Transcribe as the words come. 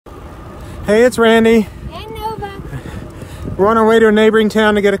Hey, it's Randy. And Nova. We're on our way to a neighboring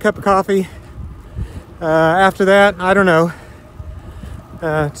town to get a cup of coffee. After that, I don't know.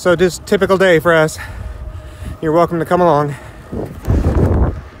 So just typical day for us. You're welcome to come along.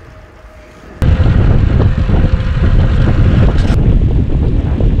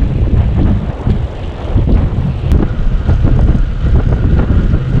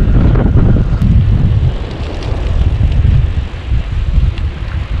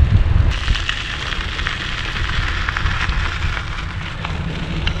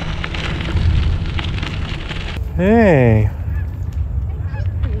 Hey.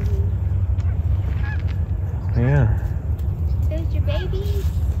 Yeah. There's your baby.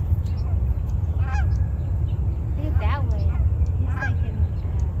 Look at that one. He's like in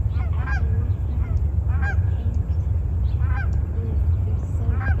He's so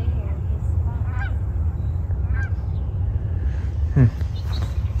fair. His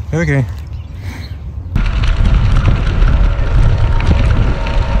spots. Okay.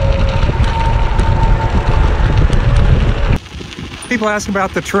 People ask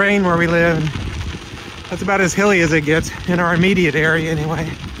about the terrain where we live. And that's about as hilly as it gets in our immediate area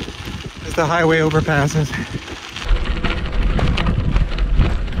anyway, as the highway overpasses.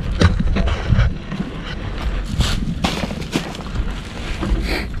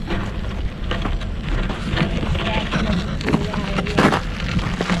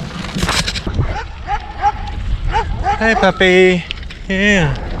 Hey puppy.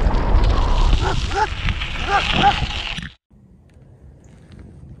 Yeah.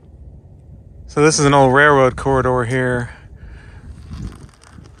 So this is an old railroad corridor here.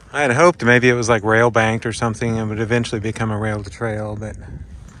 I had hoped maybe it was like rail banked or something and would eventually become a rail trail, but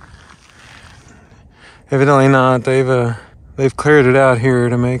evidently not. They've cleared it out here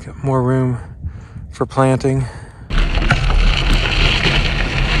to make more room for planting.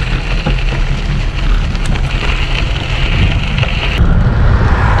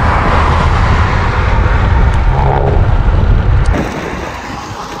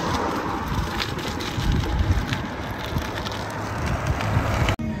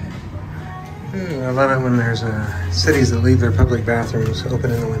 I love it when there's cities that leave their public bathrooms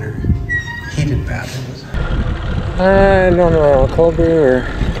open in the winter. Heated bathrooms. I don't know, cold brew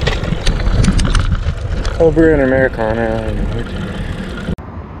and Americana.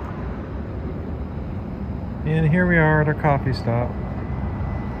 And here we are at our coffee stop.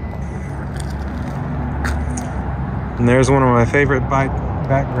 And there's one of my favorite bike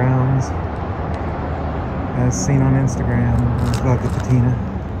backgrounds as seen on Instagram. I love the patina.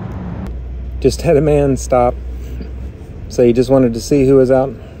 Just had a man stop, so he just wanted to see who was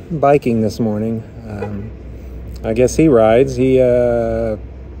out biking this morning. I guess he rides. He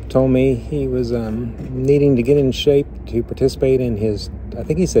told me he was needing to get in shape to participate in his, I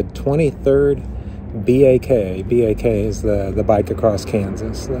think he said 23rd BAK. BAK is the bike across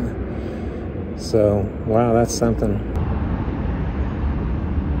Kansas. So, wow, that's something.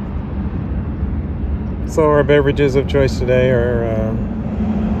 So our beverages of choice today are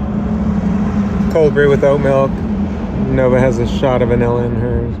cold brew with oat milk. Nova has a shot of vanilla in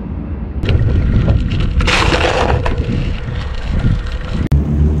hers.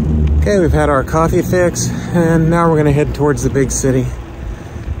 Okay, we've had our coffee fix, and now we're gonna head towards the big city.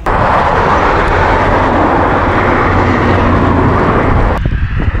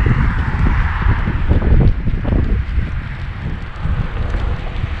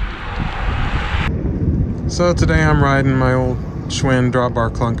 So today I'm riding my old Schwinn drop bar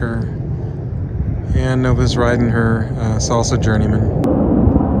clunker, and Nova's riding her Salsa Journeyman.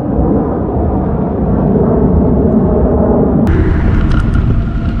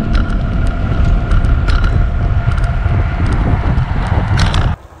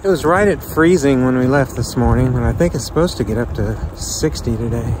 It was right at freezing when we left this morning, and I think it's supposed to get up to 60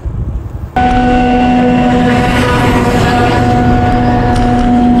 today.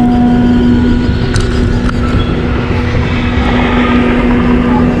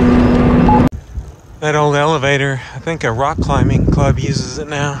 That old elevator, I think a rock climbing club uses it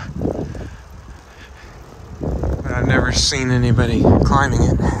now. But I've never seen anybody climbing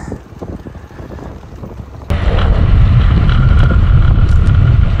it.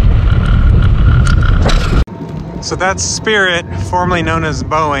 So that's Spirit, formerly known as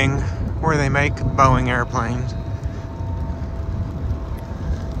Boeing, where they make Boeing airplanes.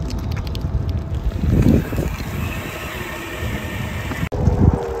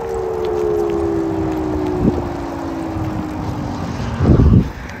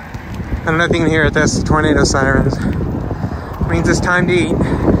 I don't know if you can hear it, that's the tornado sirens. It means it's time to eat.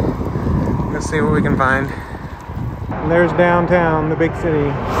 Let's see what we can find. And there's downtown, the big city.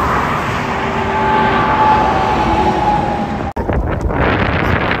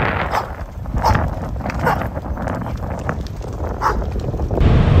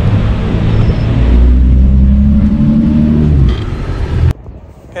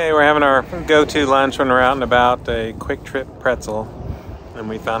 Okay, we're having our go-to lunch when we're out and about, a Quick Trip pretzel. And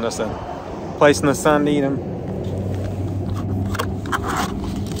we found us a place in the sun to eat them.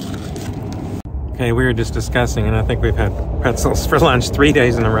 Okay, we were just discussing, and I think we've had pretzels for lunch 3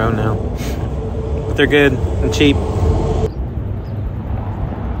 days in a row now. But they're good and cheap.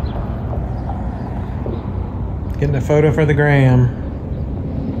 Getting a photo for the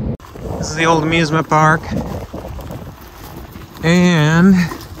gram. This is the old amusement park. And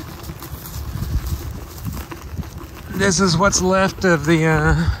this is what's left of the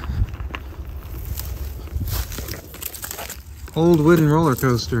old wooden roller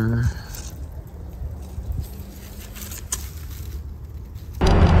coaster.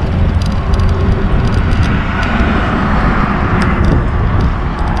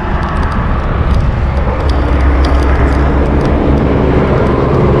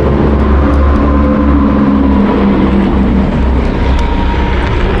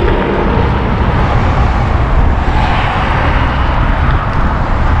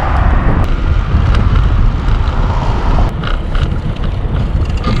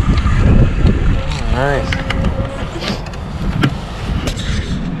 Nice.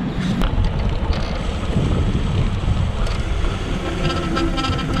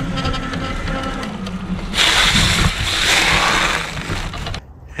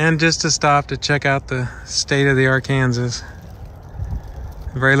 And just to stop to check out the state of the Arkansas.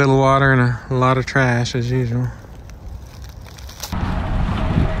 Very little water and a lot of trash as usual.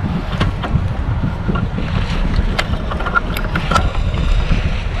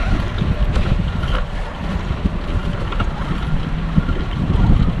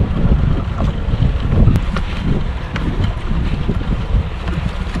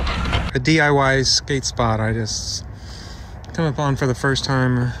 A DIY skate spot I just come upon for the first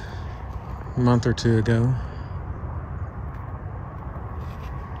time a month or two ago.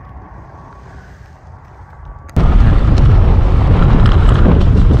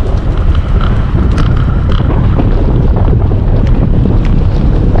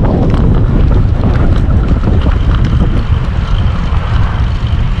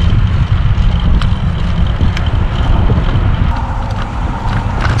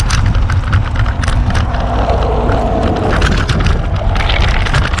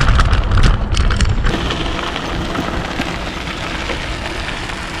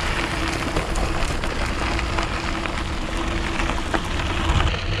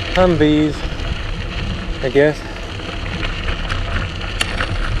 Humvees, I guess.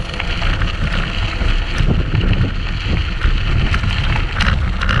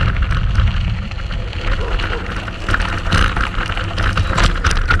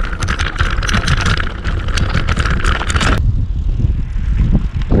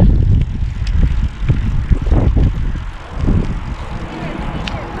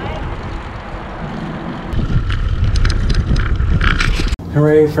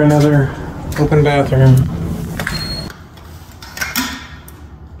 Hooray for another open bathroom.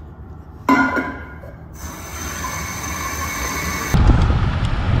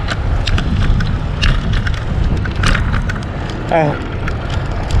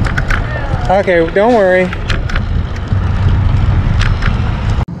 Okay, don't worry.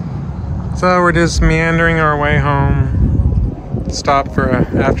 So we're just meandering our way home. Stopped for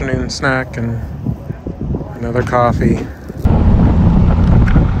an afternoon snack and another coffee.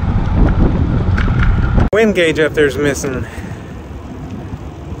 Wind gauge up there's missing.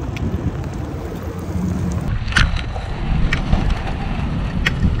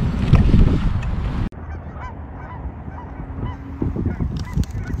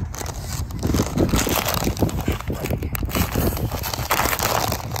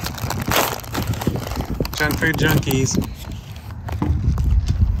 Junk food junkies.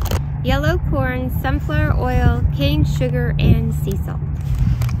 Yellow corn, sunflower oil, cane sugar, and sea salt.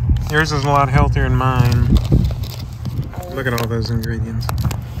 Yours is a lot healthier than mine. Look at all those ingredients.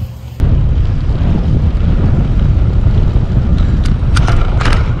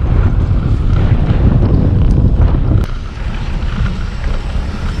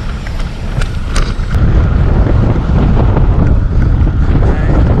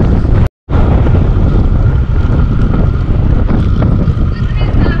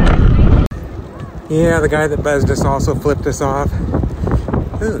 Yeah, the guy that buzzed us also flipped us off.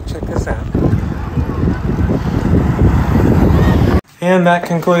 Ooh, check this out. And that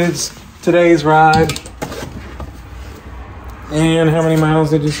concludes today's ride. And how many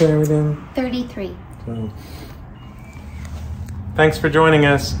miles did you say we did? 33. So, thanks for joining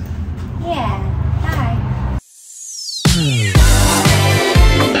us.